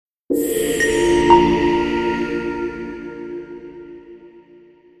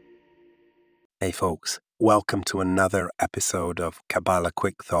Hey folks, welcome to another episode of Kabbalah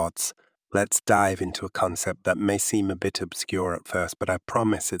Quick Thoughts. Let's dive into a concept that may seem a bit obscure at first, but I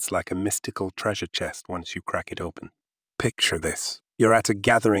promise it's like a mystical treasure chest once you crack it open. Picture this. You're at a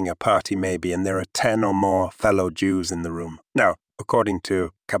gathering, a party maybe, and there are 10 or more fellow Jews in the room. Now, according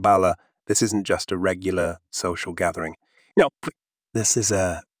to Kabbalah, this isn't just a regular social gathering. No, this is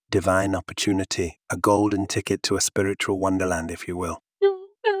a divine opportunity, a golden ticket to a spiritual wonderland, if you will.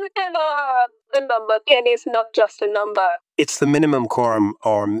 A number. 10 is not just a number. It's the minimum quorum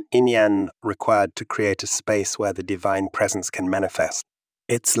or inyan required to create a space where the divine presence can manifest.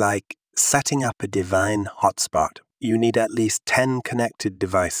 It's like setting up a divine hotspot. You need at least 10 connected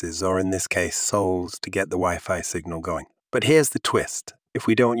devices, or in this case, souls, to get the Wi-Fi signal going. But here's the twist. If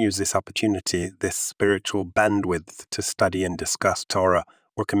we don't use this opportunity, this spiritual bandwidth to study and discuss Torah,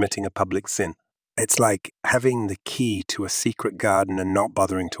 we're committing a public sin. It's like having the key to a secret garden and not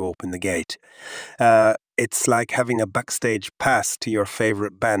bothering to open the gate. It's like having a backstage pass to your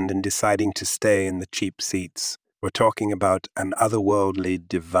favorite band and deciding to stay in the cheap seats. We're talking about an otherworldly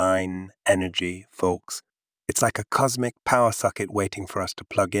divine energy, folks. It's like a cosmic power socket waiting for us to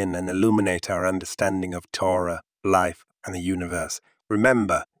plug in and illuminate our understanding of Torah, life, and the universe.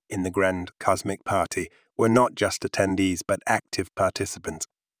 Remember, in the grand cosmic party, we're not just attendees but active participants.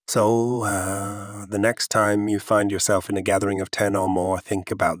 So, the next time you find yourself in a gathering of 10 or more, think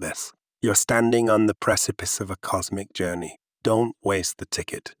about this. You're standing on the precipice of a cosmic journey. Don't waste the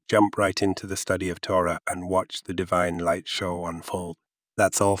ticket. Jump right into the study of Torah and watch the divine light show unfold.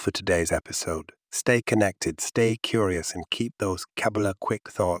 That's all for today's episode. Stay connected, stay curious, and keep those Kabbalah quick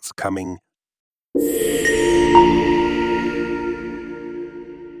thoughts coming.